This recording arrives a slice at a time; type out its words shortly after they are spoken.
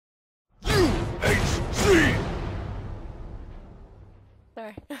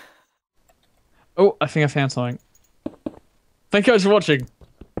Sorry. Oh, I think I found something. Thank you guys for watching.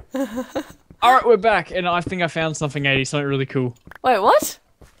 Alright, we're back, and I think I found something, Ady. Something really cool. Wait, what?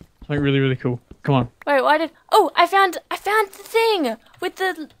 Something really, really cool. Come on. Wait, why did? Oh, I found the thing with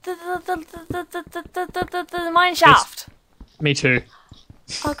the mine shaft. Me too.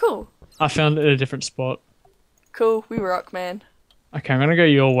 Oh, cool. I found it at a different spot. Cool. We rock, man. Okay, I'm gonna go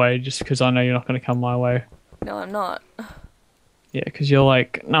your way, just because I know you're not gonna come my way. No, I'm not. Yeah, because you're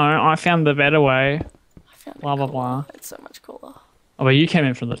like, no, I found the better way. I found it Blah, blah, cooler. blah. It's so much cooler. Oh, but you came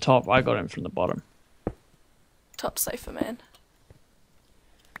in from the top. I got in from the bottom. Top safer, man.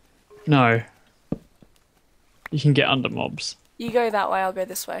 No. You can get under mobs. You go that way. I'll go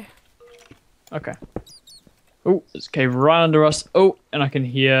this way. Okay. Oh, there's a cave right under us. Oh, and I can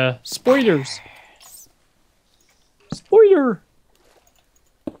hear spiders. Spider.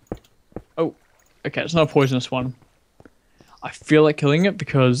 Oh, okay. It's not a poisonous one. I feel like killing it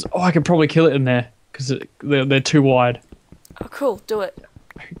because I could probably kill it in there because they're too wide. Oh, cool. Do it.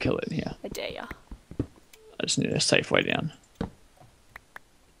 I could kill it in here. I dare ya. I just need a safe way down.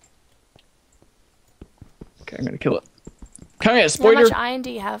 Okay, I'm gonna kill it. Come here, How spider. much iron do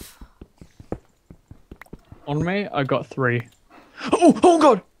you have? On me, I got 3. Oh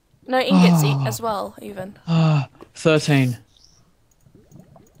god! No, ingots as well, even. 13.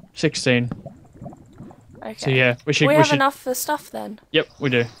 16. Okay. So yeah, we should. We have enough for stuff then. Yep,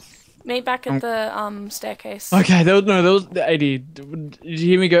 we do. Meet back at the staircase. Okay, there was the 80. Did you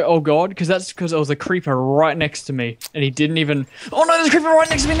hear me go, oh god? Because that's because there was a creeper right next to me, and he didn't even. Oh no, there's a creeper right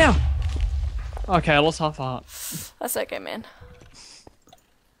next to me now. Okay, I lost half a heart. That's okay, man.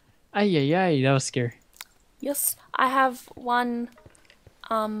 Ay, that was scary. Yes, I have 1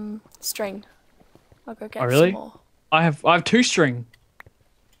 string. I'll go get really? some more. I have 2 string.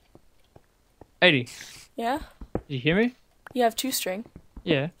 80. Yeah? Did you hear me? You have 2 string.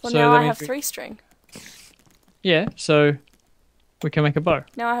 Yeah. Well, so now that I means have 3 string. Yeah, so we can make a bow.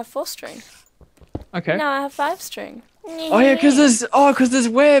 Now I have 4 string. Okay. Now I have 5 string. Oh yeah, because there's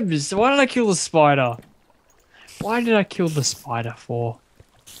webs. Why did I kill the spider? Why did I kill the spider for?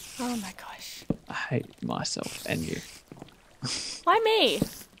 Oh my gosh. I hate myself and you. Why me?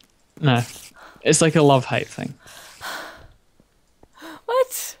 No, it's like a love-hate thing.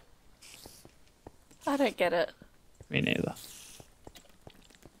 What? I don't get it. Me neither.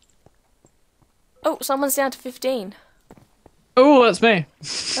 Oh, someone's down to 15. Oh, that's me.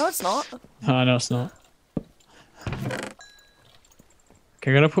 No, it's not. Oh, no, it's not. Okay,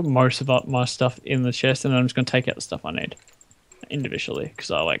 I'm gonna put most of my stuff in the chest, and then I'm just gonna take out the stuff I need individually, because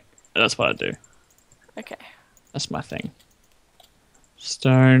that's what I do. Okay. That's my thing.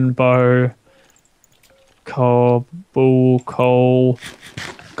 Stone, bow, coal, bull, coal.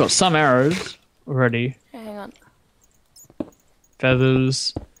 Got some arrows already. Okay, hang on.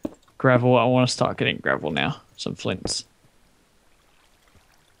 Feathers, gravel. I want to start getting gravel now. Some flints.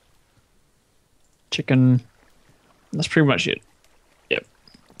 Chicken. That's pretty much it. Yep.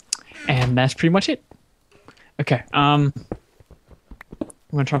 And that's pretty much it. Okay. I'm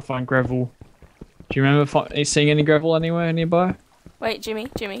gonna try and find gravel. Do you remember seeing any gravel anywhere nearby? Wait, Jimmy,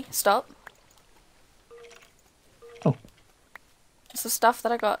 stop. Oh. It's the stuff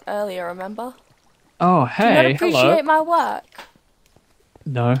that I got earlier, remember? Oh, Do you not hey, appreciate hello. my work?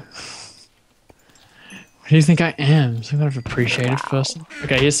 No. What do you think I am? Some kind of appreciative person?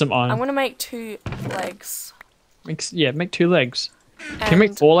 Okay, here's some iron. I'm gonna make 2 legs. Make 2 legs. And Can you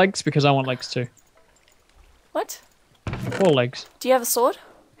make 4 legs? Because I want legs too. what? 4 legs. Do you have a sword?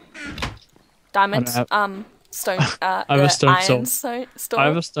 Diamonds? have- Stone. I have a stone iron sword. sword. I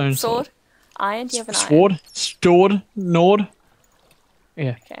have a stone sword. Iron? Do you have an iron? Sword? Stored? Nord?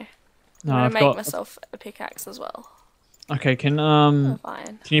 Yeah. Okay. No, I'm I've gonna make got. myself a pickaxe as well. Okay, Of can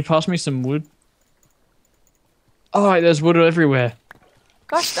iron. you pass me some wood? Oh, there's wood everywhere.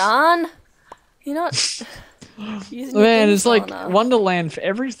 Gosh darn! You're not using your Man, things it's like well enough. Wonderland for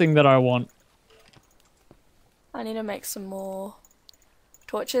everything that I want. I need to make some more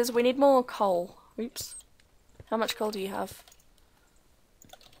torches. We need more coal. Oops. How much coal do you have?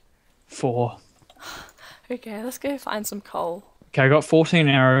 4. Okay, let's go find some coal. Okay, I got 14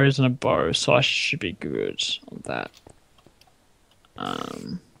 arrows and a bow, so I should be good on that.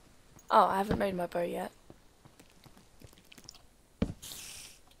 Oh, I haven't made my bow yet.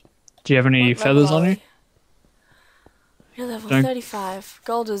 Do you have any What feathers level on are you? we? You're level Don't- 35.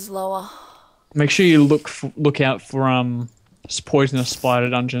 Gold is lower. Make sure you look out for poisonous spider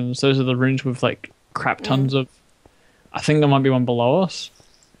dungeons. Those are the rooms with like crap tons of. I think there might be one below us,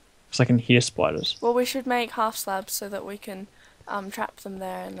 because I can hear spiders. Well, we should make half slabs so that we can trap them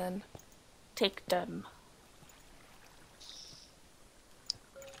there and then take them.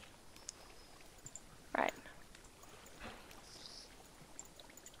 Right.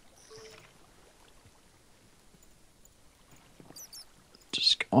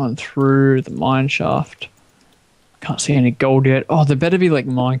 Just going through the mine shaft. Can't see any gold yet. Oh, there better be like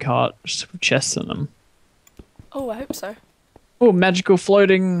minecart chests in them. Oh, I hope so. Oh, magical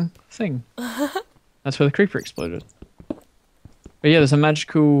floating thing. That's where the creeper exploded. But yeah, there's a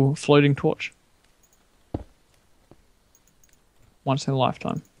magical floating torch. Once in a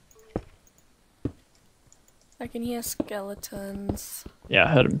lifetime. I can hear skeletons. Yeah, I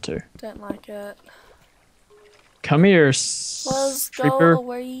heard them too. Don't like it. Come here, Let's creeper. go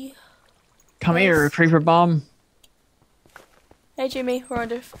away. Come here, creeper bomb. Hey Jimmy, we're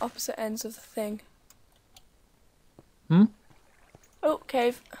on opposite ends of the thing. Hmm? Oh,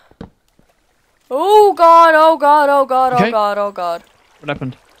 cave. Oh god, oh god, oh god, Okay. oh god, oh god. What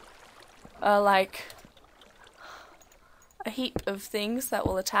happened? Like a heap of things that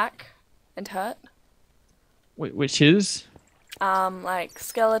will attack and hurt. Which is? Like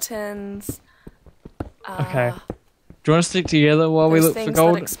skeletons. Okay. Do you want to stick together while we Those look for things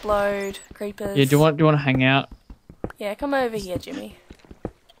gold? that explode, creepers. Yeah. Do you want to hang out? Yeah, come over here, Jimmy.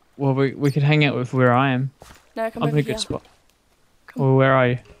 Well, we could hang out with where I am. No, come I'm over in a here. good spot. Come. Well, where are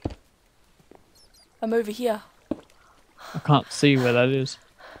you? I'm over here. I can't see where that is.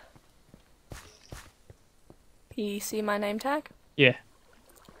 Can you see my name tag? Yeah.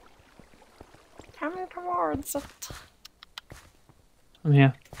 Coming towards it. I'm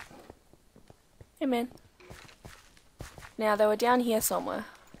here. Hey man. Now they were down here somewhere.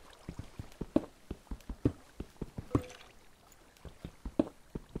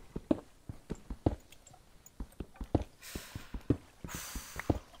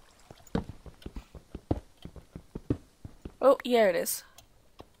 Oh, here it is.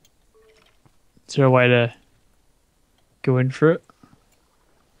 Is there a way to go in for it?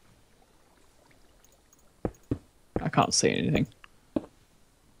 I can't see anything.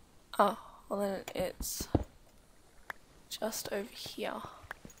 Oh, well then it's just over here.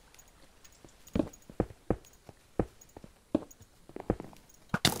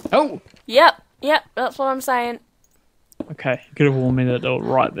 Oh! Yep, that's what I'm saying. Okay, you could have warned me that they were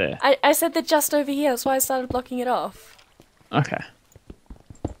right there. I said they're just over here, that's why I started blocking it off. Okay.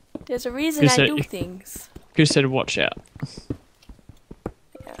 There's a reason You I said do you- things. You said watch out.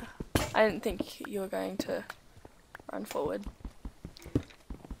 Yeah. I didn't think you were going to run forward.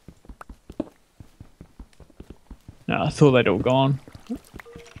 No, I thought they'd all gone.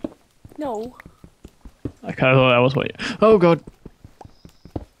 No. Okay, I thought that was what you... Oh god.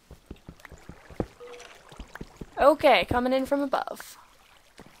 Okay, coming in from above.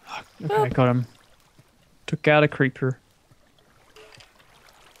 Okay, got him. Took out a creeper.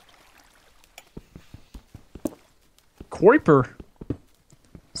 Creeper.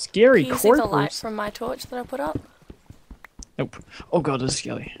 Scary Can you see the creepers. light from my torch that I put up? Nope. Oh god, there's a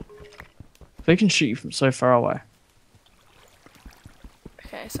skelly. They can shoot you from so far away.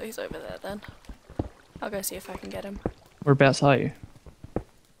 Okay, so he's over there then. I'll go see if I can get him. Whereabouts are you?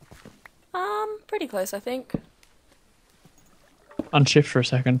 Pretty close, I think. Unshift for a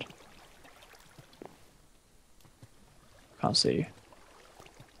second. Can't see you.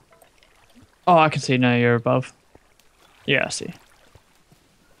 Oh, I can see now. You're above. Yeah, I see.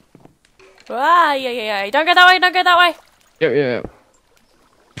 Ah, yeah. Don't go that way, don't go that way! Yep.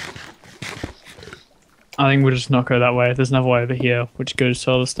 I think we'll just not go that way. There's another way over here, which goes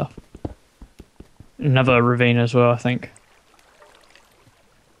to other stuff. Another ravine as well, I think.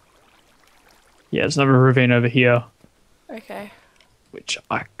 Yeah, there's another ravine over here, Okay. which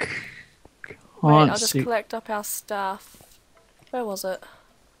I can't Wait, I'll just see. collect up our stuff. Where was it?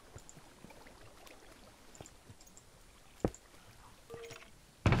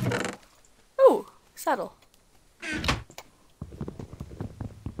 Ooh, saddle.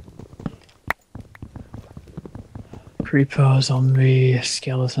 Creeper, zombie,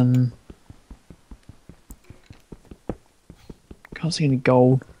 skeleton. Can't see any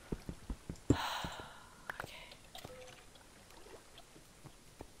gold.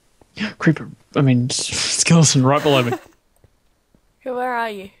 Creeper, skeleton right below me. Where are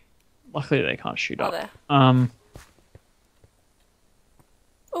you? Luckily they can't shoot Oh, up. there.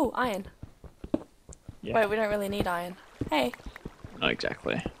 Ooh, iron. Yeah. Wait, we don't really need iron. Hey. Not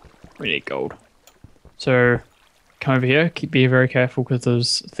exactly. We need gold. So, come over here. Be very careful because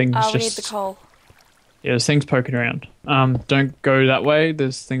there's things Oh, just... we need the coal. Yeah, there's things poking around. Don't go that way.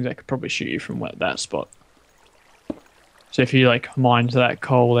 There's things that could probably shoot you from that spot. So if you, mine to that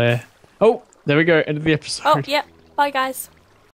coal there... Oh, there we go. End of the episode. Oh, yep. Bye, guys.